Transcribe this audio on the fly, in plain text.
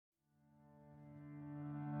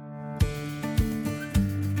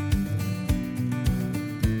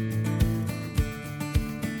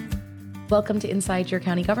Welcome to Inside Your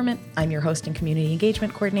County Government. I'm your host and community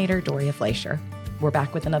engagement coordinator, Doria Fleischer. We're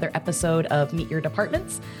back with another episode of Meet Your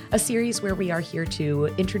Departments, a series where we are here to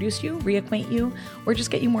introduce you, reacquaint you, or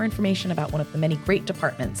just get you more information about one of the many great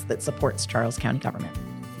departments that supports Charles County government.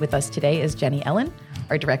 With us today is Jenny Ellen,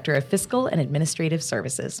 our Director of Fiscal and Administrative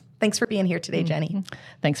Services. Thanks for being here today, Jenny.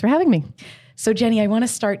 Thanks for having me. So, Jenny, I want to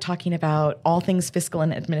start talking about all things fiscal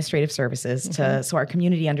and administrative services so our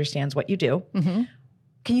community understands what you do.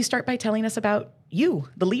 Can you start by telling us about you,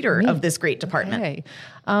 the leader of this great department? Okay.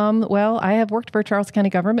 Well, I have worked for Charles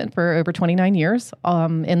County government for over 29 years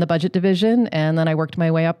in the budget division, and then I worked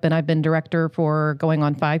my way up, and I've been director for going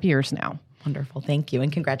on 5 years now. Wonderful. Thank you.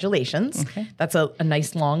 And congratulations. Okay. That's a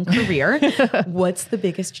nice long career. What's the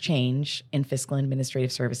biggest change in fiscal and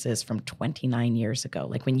administrative services from 29 years ago?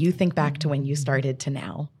 Like when you think back to when you started to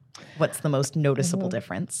now, what's the most noticeable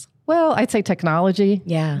difference? Well, I'd say technology.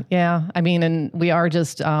 Yeah. I mean, and we are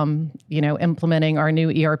just, implementing our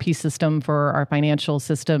new ERP system for our financial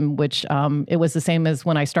system, which it was the same as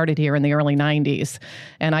when I started here in the early 90s.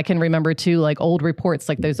 And I can remember, too, like old reports,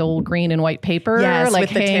 like those old green and white paper. Yes, like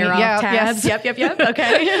with the tear-off tabs. Yes. Yep.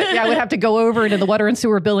 Okay. Yeah, I would have to go over into the water and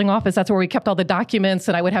sewer billing office. That's where we kept all the documents.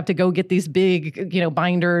 And I would have to go get these big,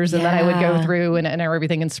 binders. And then I would go through and enter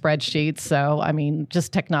everything in spreadsheets. So, I mean,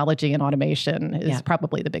 just technology and automation is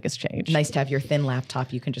probably the biggest change. Nice to have your thin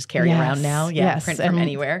laptop you can just carry around now. Print from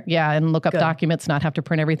anywhere. Yeah, and look up documents, not have to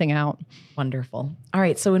print everything out. Wonderful. All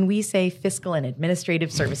right, so when we say fiscal and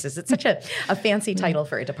administrative services, it's such a fancy title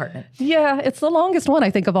for a department. Yeah, it's the longest one,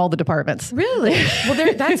 I think, of all the departments. Really?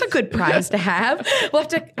 Well, that's a good prize to have. We'll have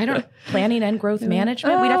to, planning and growth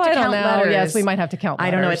management. We'd have to count letters. Yes, we might have to count letters.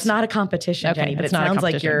 I don't know. It's not a competition, Jenny, but it sounds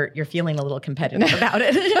like you're feeling a little competitive about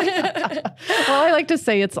it. Well, I like to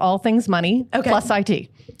say it's all things money plus IT.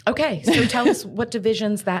 Okay, so tell us what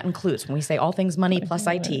divisions that includes. When we say all things money plus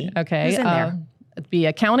IT, okay, who's in there? It'd be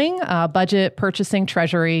accounting, budget, purchasing,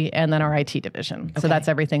 treasury, and then our IT division. So that's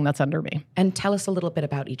everything that's under me. And tell us a little bit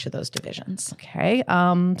about each of those divisions. Okay.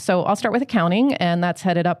 So I'll start with accounting, and that's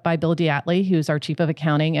headed up by Bill Diatley, who's our chief of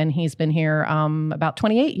accounting, and he's been here about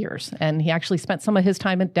 28 years. And he actually spent some of his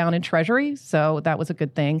time down in treasury, so that was a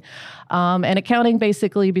good thing. And accounting,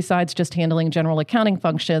 basically, besides just handling general accounting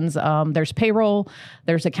functions, there's payroll,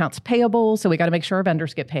 there's accounts payable, so we got to make sure our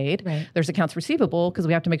vendors get paid. Right. There's accounts receivable, because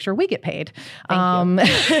we have to make sure we get paid. And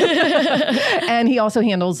he also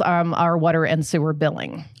handles our water and sewer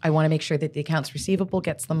billing. I want to make sure that the accounts receivable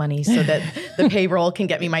gets the money so that the payroll can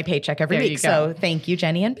get me my paycheck every week. So thank you,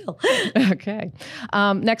 Jenny and Bill. Okay.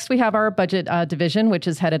 Next, we have our budget division, which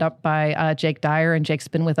is headed up by Jake Dyer. And Jake's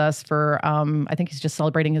been with us for, I think he's just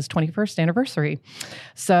celebrating his 21st anniversary.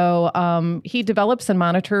 So he develops and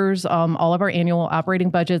monitors all of our annual operating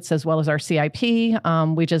budgets as well as our CIP.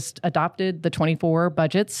 We just adopted the 24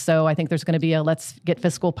 budgets. So I think there's going to be a Let's Get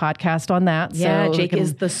Fiscal podcast on that. Yeah, so Jake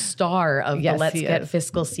is the star of the Let's Get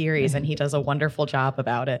Fiscal series, and he does a wonderful job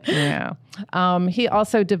about it. Yeah. He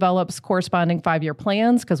also develops corresponding 5-year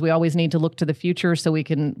plans, because we always need to look to the future so we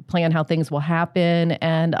can plan how things will happen.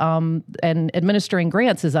 And administering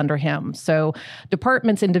grants is under him. So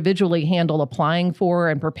departments individually handle applying for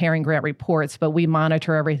and preparing grant reports, but we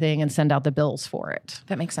monitor everything and send out the bills for it.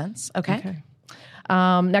 That makes sense. Okay.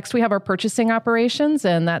 Next, we have our purchasing operations,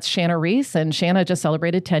 and that's Shanna Reese. And Shanna just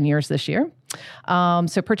celebrated 10 years this year.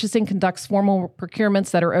 So purchasing conducts formal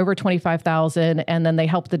procurements that are over $25,000, and then they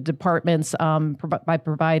help the departments by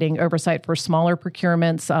providing oversight for smaller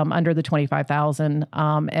procurements under the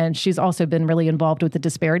 $25,000. And she's also been really involved with the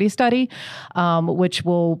disparity study, which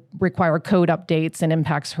will require code updates and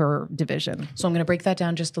impacts her division. So I'm going to break that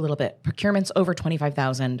down just a little bit. Procurements over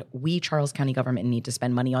 $25,000, we, Charles County government, need to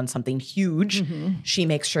spend money on something huge. She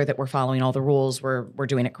makes sure that we're following all the rules, we're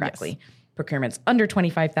doing it correctly. Yes. Procurements under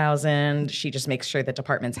 $25,000, she just makes sure that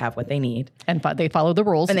departments have what they need. And they follow the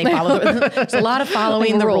rules. And they follow there's a lot of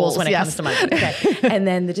following the rules when it comes to money. Okay. And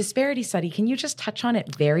then the disparity study, can you just touch on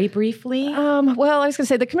it very briefly? Well, I was going to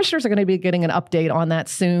say the commissioners are going to be getting an update on that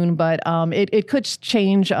soon, but it could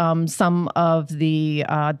change some of the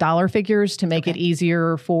dollar figures to make it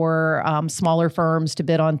easier for smaller firms to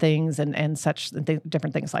bid on things and such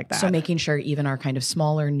different things like that. So making sure even our kind of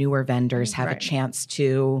smaller, newer vendors have a chance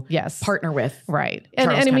to partner with. Right. And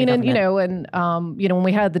I mean, when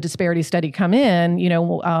we had the disparity study come in,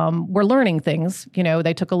 we're learning things.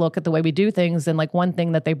 They took a look at the way we do things. And like one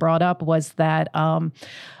thing that they brought up was that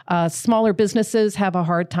smaller businesses have a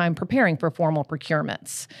hard time preparing for formal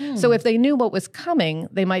procurements. So if they knew what was coming,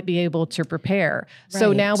 they might be able to prepare. Right.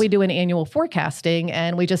 So now we do an annual forecasting,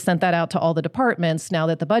 and we just sent that out to all the departments now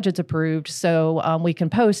that the budget's approved. So we can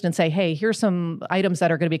post and say, hey, here's some items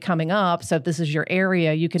that are going to be coming up. So if this is your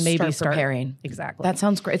area, you can maybe start preparing. Exactly. That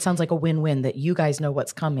sounds great. It sounds like a win-win that you guys know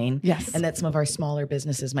what's coming. Yes. And that some of our smaller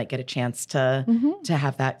businesses might get a chance to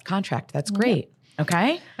have that contract. That's great.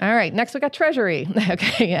 Okay. All right. Next, we got Treasury.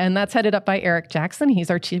 Okay. And that's headed up by Eric Jackson.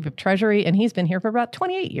 He's our Chief of Treasury, and he's been here for about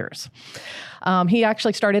 28 years. He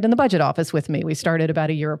actually started in the budget office with me. We started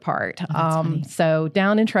about a year apart. So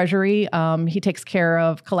down in Treasury, he takes care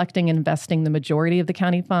of collecting and investing the majority of the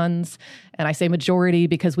county funds. And I say majority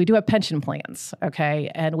because we do have pension plans, okay?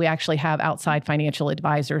 And we actually have outside financial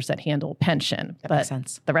advisors that handle pension. That makes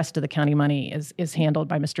sense. The rest of the county money is handled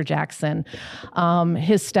by Mr. Jackson.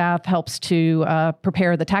 His staff helps to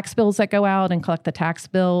prepare the tax bills that go out and collect the tax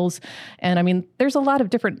bills. And I mean, there's a lot of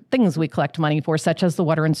different things we collect money for, such as the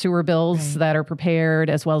water and sewer bills that are prepared,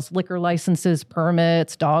 as well as liquor licenses,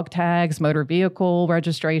 permits, dog tags, motor vehicle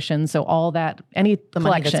registration. So all that, any the collection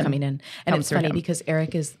money that's coming in. And it's funny him. because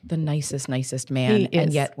Eric is the nicest man. He and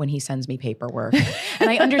is. yet when he sends me paperwork, and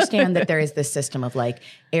I understand that there is this system of like,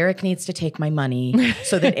 Eric needs to take my money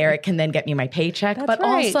so that Eric can then get me my paycheck. That's but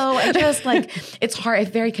right. also I just like, it's hard. I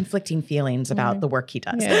have very conflicting feelings about the work he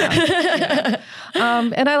does. Yeah.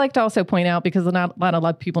 And I like to also point out, because not a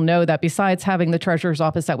lot of people know that besides having the treasurer's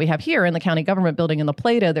office that we have here in the county government building in La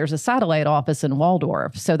Plata, there's a satellite office in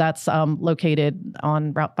Waldorf. So that's located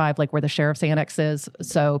on Route 5, like where the sheriff's annex is.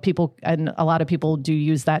 So people, and a lot of people do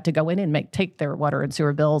use that to go in and take their water and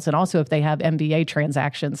sewer bills. And also if they have MBA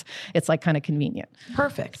transactions, it's like kind of convenient.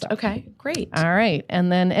 Perfect. Okay, great. All right.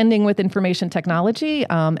 And then ending with information technology,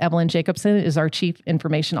 Evelyn Jacobson is our Chief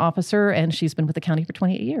Information Officer, and she's been with the county for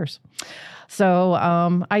 28 years.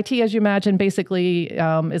 So IT, as you imagine, basically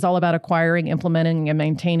is all about acquiring, implementing, and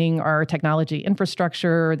maintaining our technology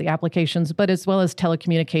infrastructure, the applications, but as well as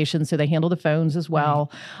telecommunications. So they handle the phones as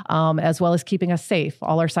well as keeping us safe,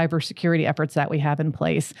 all our cybersecurity efforts that we have in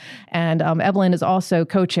place. And Evelyn is also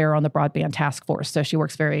co-chair on the broadband task force. So she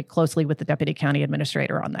works very closely with the deputy county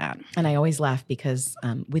administrator on that. And I always laugh because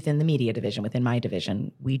within the media division, within my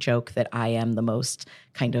division, we joke that I am the most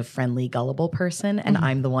kind of friendly, gullible person. And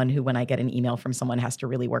I'm the one who, when I get an email from someone, has to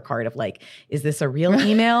really work hard of like, is this a real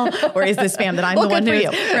email or is this spam? That I'm the one who,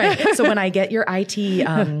 right. So when I get your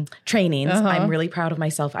IT trainings, I'm really proud of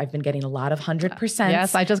myself. I've been getting a lot of 100%.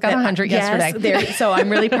 Yes, I just got 100 yesterday. So I'm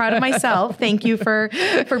really proud of myself. Thank you for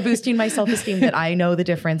boosting my self-esteem that I know the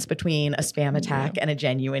difference between a spam attack and a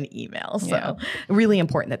genuine email. So really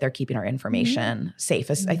important that they're keeping our information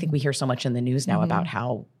safe. I think we hear so much in the news now about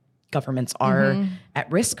how governments are at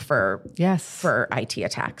risk for IT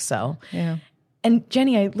attacks. So, and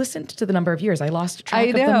Jenny, I listened to the number of years. I lost track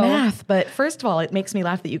of the math. But first of all, it makes me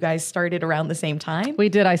laugh that you guys started around the same time. We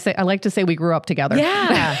did. I like to say we grew up together.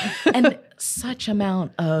 Yeah, and such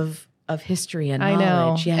amount of history and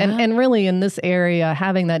knowledge. I know. And really in this area,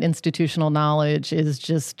 having that institutional knowledge is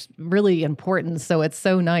just really important. So it's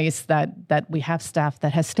so nice that we have staff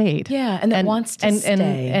that has stayed. Yeah, and that wants to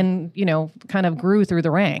stay. And, you know, kind of grew through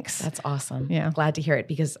the ranks. That's awesome. Yeah. Glad to hear it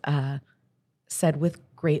because said with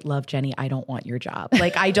great love, Jenny, I don't want your job.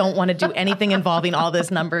 Like, I don't want to do anything involving all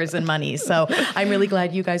this numbers and money. So I'm really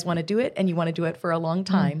glad you guys want to do it, and you want to do it for a long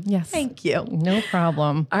time. Yes. Thank you. No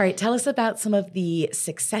problem. All right. Tell us about some of the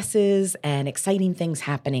successes and exciting things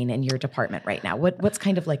happening in your department right now. What's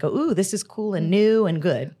kind of like, this is cool and new and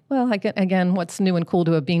good? Well, again, what's new and cool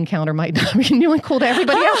to a bean counter might not be new and cool to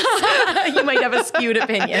everybody else. You might have a skewed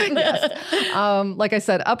opinion. Yes. Like I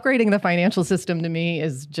said, upgrading the financial system to me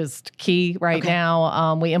is just key right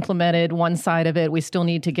now. We implemented one side of it. We still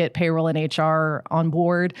need to get payroll and HR on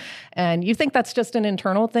board. And you think that's just an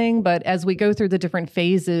internal thing, but as we go through the different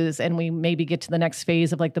phases and we maybe get to the next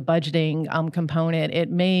phase of like the budgeting component, it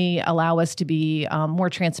may allow us to be more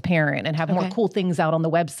transparent and have more cool things out on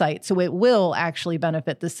the website. So it will actually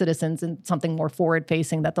benefit the citizens and something more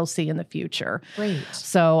forward-facing that they'll see in the future. Great.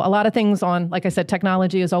 So a lot of things on, like I said,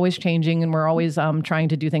 technology is always changing and we're always trying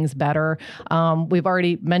to do things better. We've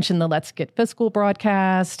already mentioned the Let's Get Fiscal broadcast.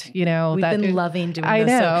 We've been loving doing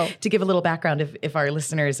this. So to give a little background, if our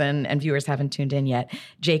listeners and viewers haven't tuned in yet,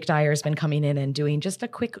 Jake Dyer's been coming in and doing just a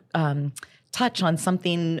quick touch on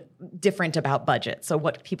something different about budget. So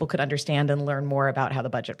what people could understand and learn more about how the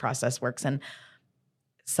budget process works. And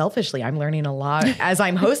selfishly, I'm learning a lot as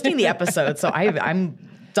I'm hosting the episode. So I'm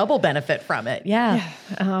double benefit from it. Yeah.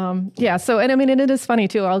 So, and I mean, and it is funny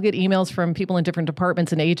too. I'll get emails from people in different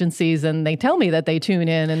departments and agencies, and they tell me that they tune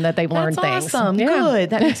in and that they've learned things. That's awesome. Yeah. Good.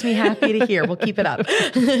 That makes me happy to hear. We'll keep it up.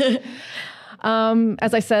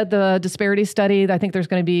 As I said, the disparity study, I think there's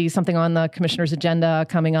going to be something on the commissioner's agenda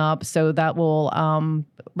coming up. So that will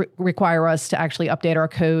require us to actually update our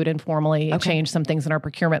code and formally change some things in our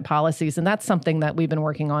procurement policies. And that's something that we've been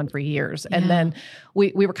working on for years. And then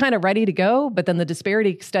we were kind of ready to go, but then the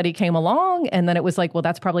disparity study came along, and then it was like, well,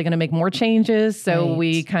 that's probably going to make more changes. So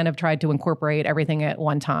we kind of tried to incorporate everything at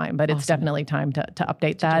one time, but it's definitely time to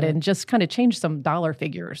update that and just kind of change some dollar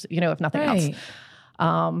figures, if nothing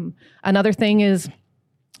else. Another thing is,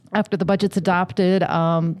 after the budget's adopted,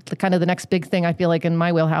 the next big thing I feel like in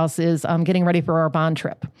my wheelhouse is getting ready for our bond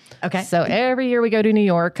trip. Okay. So every year we go to New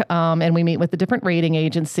York and we meet with the different rating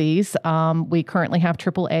agencies. We currently have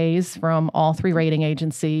AAAs from all 3 rating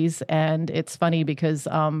agencies. And it's funny because,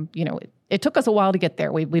 it took us a while to get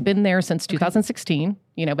there. We've been there since 2016,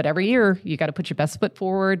 but every year you got to put your best foot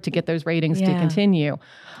forward to get those ratings to continue.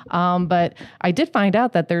 But I did find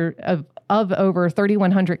out that there of over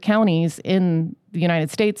 3,100 counties in the United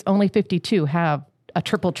States, only 52 have a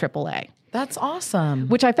AAA. That's awesome.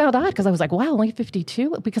 Which I found odd because I was like, wow, only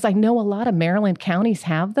 52? Because I know a lot of Maryland counties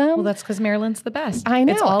have them. Well, that's because Maryland's the best. I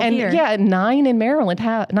know. It's all and here. Yeah, 9 in Maryland.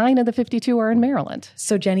 9 of the 52 are in Maryland.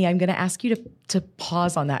 So Jenny, I'm going to ask you to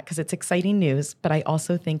pause on that because it's exciting news. But I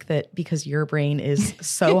also think that because your brain is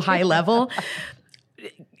so high level,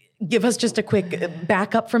 give us just a quick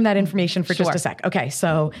backup from that information for just a sec. Okay,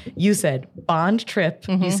 so you said bond trip,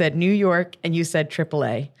 you said New York, and you said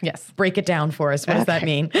AAA. Yes. Break it down for us. What does that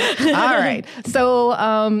mean? All right.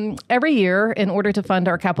 So every year, in order to fund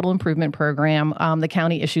our capital improvement program, the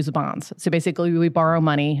county issues bonds. So basically, we borrow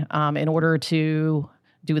money in order to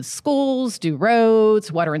do with schools, do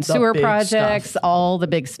roads, water and sewer projects, all the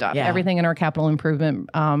big stuff, everything in our capital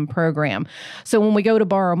improvement program. So when we go to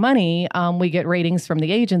borrow money, we get ratings from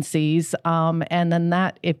the agencies, and then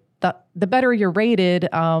the better you're rated,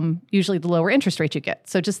 usually the lower interest rate you get.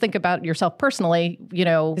 So just think about yourself personally,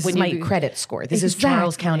 This is my credit score. This is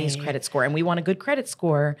Charles County's credit score, and we want a good credit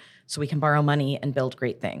score so we can borrow money and build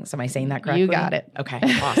great things. Am I saying that correctly? You got it. Okay,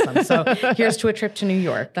 awesome. So here's to a trip to New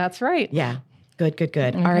York. That's right. Yeah. Good.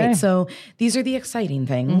 Okay. All right. So these are the exciting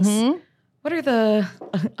things. What are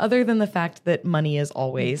other than the fact that money is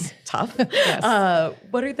always tough,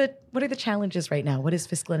 what are the challenges right now? What is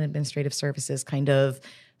Fiscal and Administrative Services kind of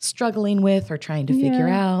struggling with or trying to figure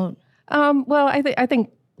out? Well, I think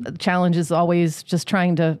the challenge is always just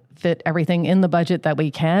trying to fit everything in the budget that we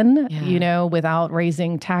can, without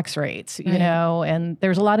raising tax rates, and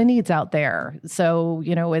there's a lot of needs out there. So,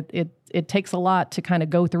 it takes a lot to kind of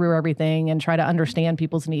go through everything and try to understand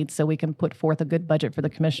people's needs so we can put forth a good budget for the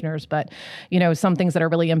commissioners. But, some things that are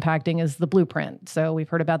really impacting is the blueprint. So we've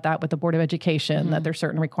heard about that with the Board of Education, that there's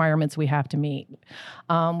certain requirements we have to meet.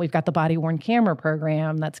 We've got the body-worn camera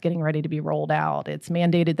program that's getting ready to be rolled out. It's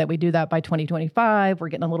mandated that we do that by 2025. We're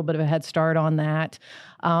getting a little bit of a head start on that.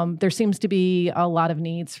 There seems to be a lot of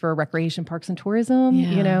needs for recreation, parks, and tourism,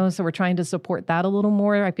 so we're trying to support that a little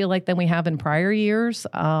more, I feel like, than we have in prior years.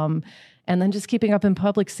 And then just keeping up in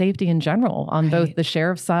public safety in general on both the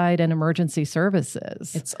sheriff's side and emergency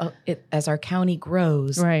services. As our county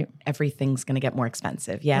grows, everything's going to get more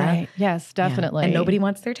expensive. Yeah. Right. Yes, definitely. Yeah. And nobody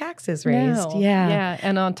wants their taxes raised. No. Yeah.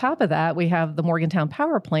 And on top of that, we have the Morgantown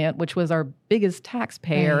Power Plant, which was our biggest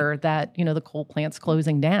taxpayer that, the coal plant's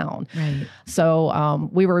closing down. Right. So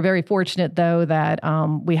we were very fortunate, though, that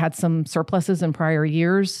we had some surpluses in prior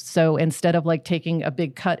years. So instead of taking a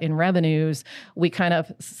big cut in revenues, we kind of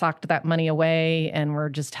socked that money away and we're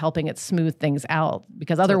just helping it smooth things out,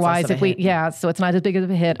 because otherwise so it's not as big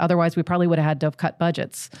of a hit. Otherwise we probably would have had to have cut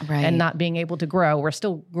budgets and not being able to grow. We're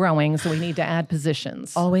still growing, so we need to add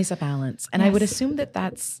positions. Always a balance. And I would assume that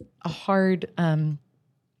that's a hard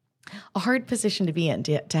position to be in,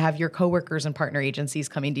 to have your coworkers and partner agencies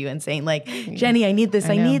coming to you and saying Jenny, I need this,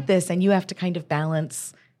 I need this. And you have to kind of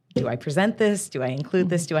balance, do I present this? Do I include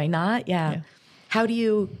this? Do I not? Yeah. How do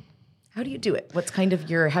you do it? What's kind of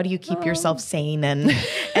how do you keep yourself sane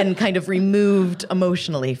and kind of removed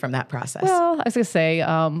emotionally from that process? Well, as I say,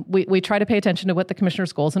 we try to pay attention to what the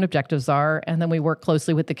commissioner's goals and objectives are, and then we work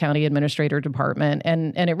closely with the county administrator department.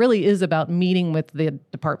 And it really is about meeting with the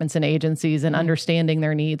departments and agencies and understanding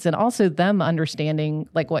their needs, and also them understanding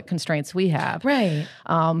what constraints we have. Right.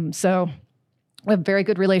 So we have a very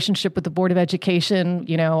good relationship with the Board of Education.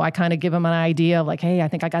 I kind of give them an idea of hey, I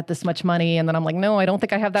think I got this much money. And then I'm like, no, I don't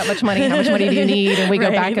think I have that much money. How much money do you need? And we go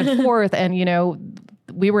back and forth. And,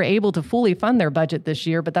 we were able to fully fund their budget this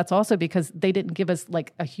year, but that's also because they didn't give us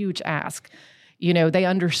a huge ask. They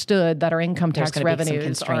understood that our income tax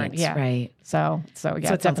revenues aren't. Yeah. Right. So it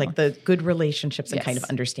sounds like the good relationships and kind of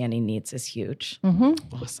understanding needs is huge.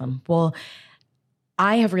 Mm-hmm. Awesome. Well,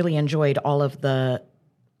 I have really enjoyed all of the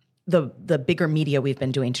the bigger media we've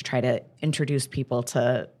been doing to try to introduce people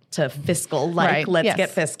to Fiscal, like let's get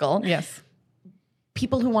Fiscal. Yes.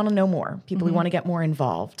 People who want to know more, people who want to get more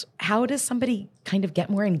involved. How does somebody kind of get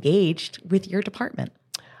more engaged with your department?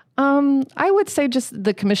 I would say just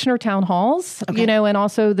the commissioner town halls, and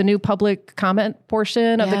also the new public comment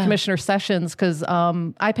portion of the commissioner sessions, because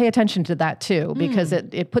I pay attention to that too, because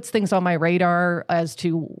it puts things on my radar as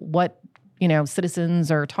to what,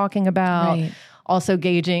 citizens are talking about. Right. Also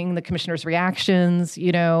gauging the commissioner's reactions,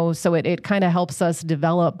 so it kind of helps us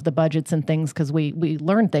develop the budgets and things, because we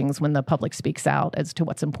learn things when the public speaks out as to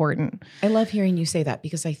what's important. I love hearing you say that,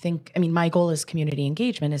 because my goal as community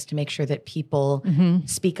engagement is to make sure that people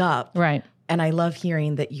speak up. Right. And I love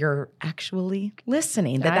hearing that you're actually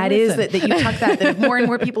listening, that you talk that if more and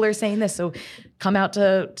more people are saying this. So come out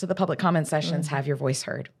to the public comment sessions, have your voice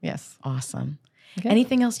heard. Yes. Awesome. Okay.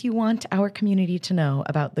 Anything else you want our community to know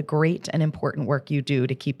about the great and important work you do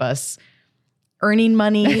to keep us earning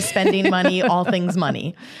money, spending money, all things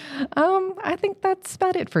money? I think that's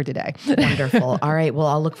about it for today. Wonderful. All right. Well,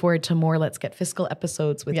 I'll look forward to more Let's Get Fiscal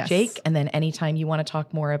episodes with Jake. And then anytime you want to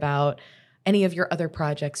talk more about any of your other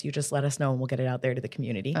projects, you just let us know and we'll get it out there to the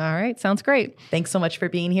community. All right. Sounds great. Thanks so much for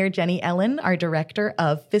being here, Jenny Ellen, our Director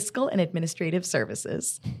of Fiscal and Administrative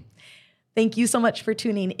Services. Thank you so much for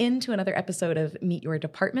tuning in to another episode of Meet Your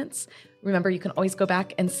Departments. Remember, you can always go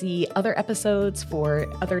back and see other episodes for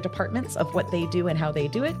other departments of what they do and how they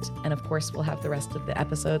do it. And of course, we'll have the rest of the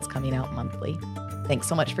episodes coming out monthly. Thanks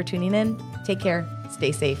so much for tuning in. Take care,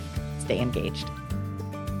 stay safe, stay engaged.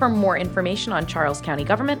 For more information on Charles County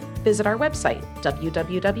government, visit our website,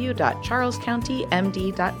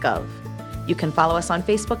 www.charlescountymd.gov. You can follow us on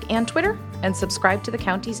Facebook and Twitter and subscribe to the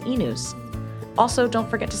county's e-news. Also, don't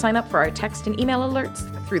forget to sign up for our text and email alerts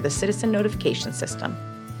through the Citizen Notification System.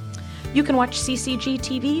 You can watch CCG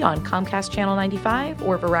TV on Comcast Channel 95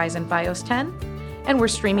 or Verizon Fios 10, and we're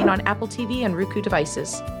streaming on Apple TV and Roku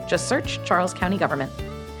devices. Just search Charles County Government.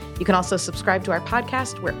 You can also subscribe to our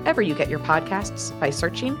podcast wherever you get your podcasts by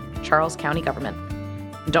searching Charles County Government.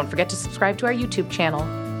 And don't forget to subscribe to our YouTube channel,